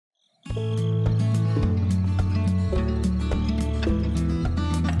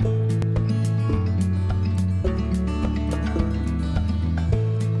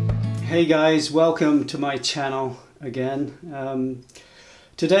Hey guys, welcome to my channel again.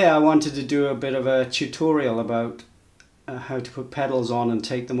 Today I wanted to do a bit of a tutorial about how to put pedals on and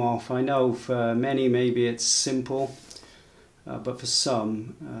take them off. I know for many maybe it's simple, but for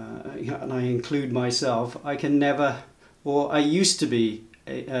some, and I include myself, I can never, or I used to be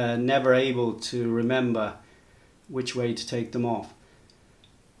never able to remember which way to take them off.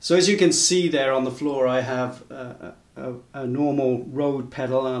 So as you can see there on the floor, I have a normal road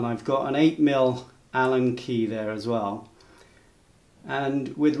pedal, and I've got an 8mm Allen key there as well.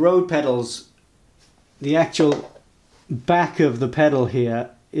 And with road pedals, the actual back of the pedal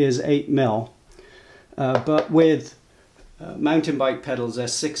here is 8mm, but with mountain bike pedals they're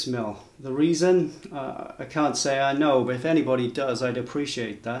 6mm. The reason, I can't say I know, but if anybody does, I'd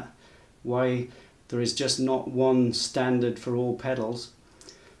appreciate that. Why there is just not one standard for all pedals.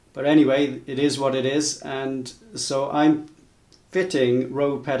 But anyway, it is what it is, and so I'm fitting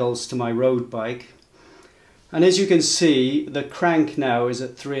road pedals to my road bike. And as you can see, the crank now is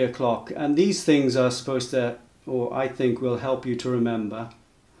at 3 o'clock, and these things are supposed to, or I think will help you to remember.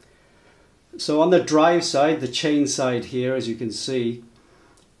 So on the drive side, the chain side here, as you can see,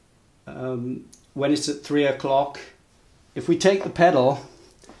 when it's at 3 o'clock, if we take the pedal,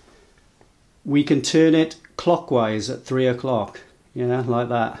 we can turn it clockwise at 3 o'clock. Yeah, like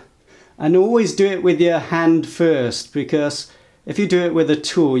that. And always do it with your hand first, because if you do it with a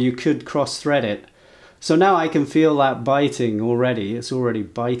tool you could cross thread it. So now I can feel that biting already. It's already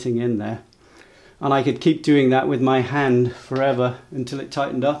biting in there. And I could keep doing that with my hand forever until it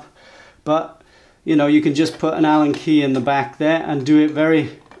tightened up. But you know, you can just put an Allen key in the back there and do it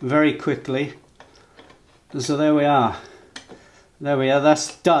very, very quickly. So there we are. There we are,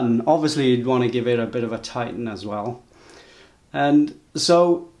 that's done. Obviously you'd want to give it a bit of a tighten as well. And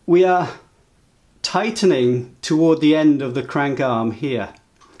so we are tightening toward the end of the crank arm here.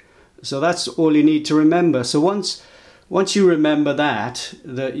 So that's all you need to remember. So once you remember that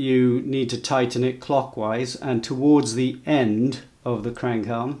you need to tighten it clockwise and towards the end of the crank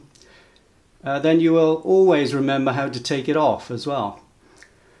arm, then you will always remember how to take it off as well.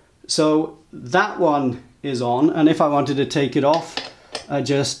 So that one is on, and if I wanted to take it off,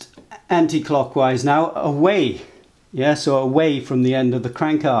 just anti-clockwise now, away. Yeah, so away from the end of the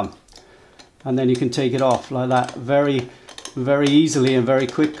crank arm, and then you can take it off like that very, very easily and very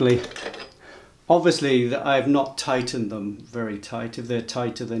quickly. Obviously I've not tightened them very tight. If they're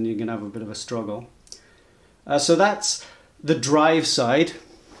tighter, then you're going to have a bit of a struggle. So that's the drive side.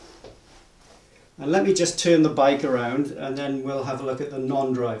 And let me just turn the bike around and then we'll have a look at the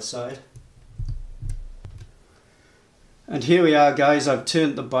non-drive side. And here we are, guys. I've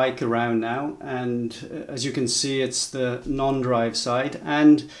turned the bike around now, and as you can see, it's the non-drive side,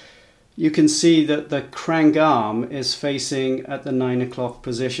 and you can see that the crank arm is facing at the 9 o'clock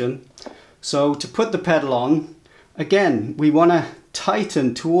position. So to put the pedal on, again, we want to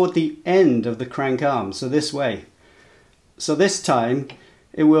tighten toward the end of the crank arm, so this way. So this time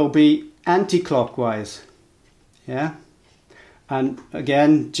it will be anti-clockwise. Yeah. And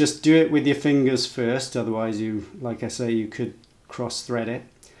again, just do it with your fingers first, otherwise you, like I say, you could cross thread it.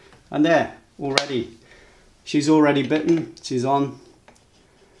 And there, already, she's already bitten, she's on.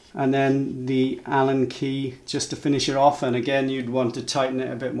 And then the Allen key just to finish it off, and again you'd want to tighten it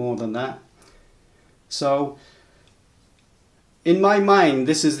a bit more than that. So in my mind,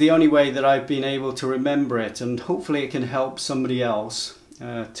 this is the only way that I've been able to remember it, and hopefully it can help somebody else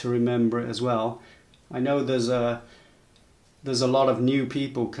to remember it as well. I know there's a lot of new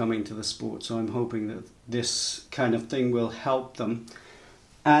people coming to the sport, so I'm hoping that this kind of thing will help them.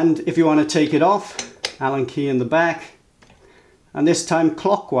 And if you want to take it off, Allen key in the back, and this time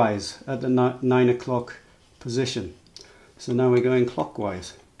clockwise at the 9 o'clock position. So now we're going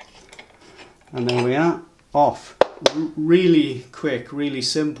clockwise, and there we are, off. Really quick, really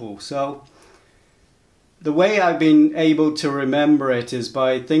simple. So the way I've been able to remember it is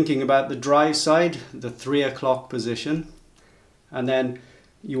by thinking about the drive side, the 3 o'clock position, and then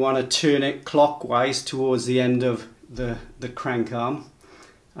you want to turn it clockwise towards the end of the crank arm.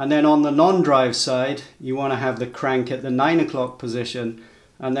 And then on the non-drive side, you want to have the crank at the 9 o'clock position,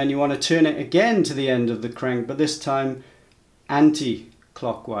 and then you want to turn it again to the end of the crank, but this time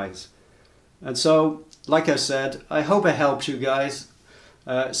anti-clockwise. And so, like I said, I hope it helps you guys.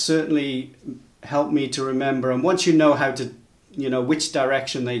 Certainly helped me to remember, and once you know how to, you know, which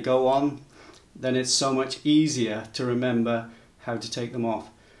direction they go on, then it's so much easier to remember how to take them off.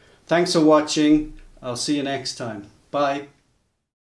 Thanks for watching. I'll see you next time. Bye.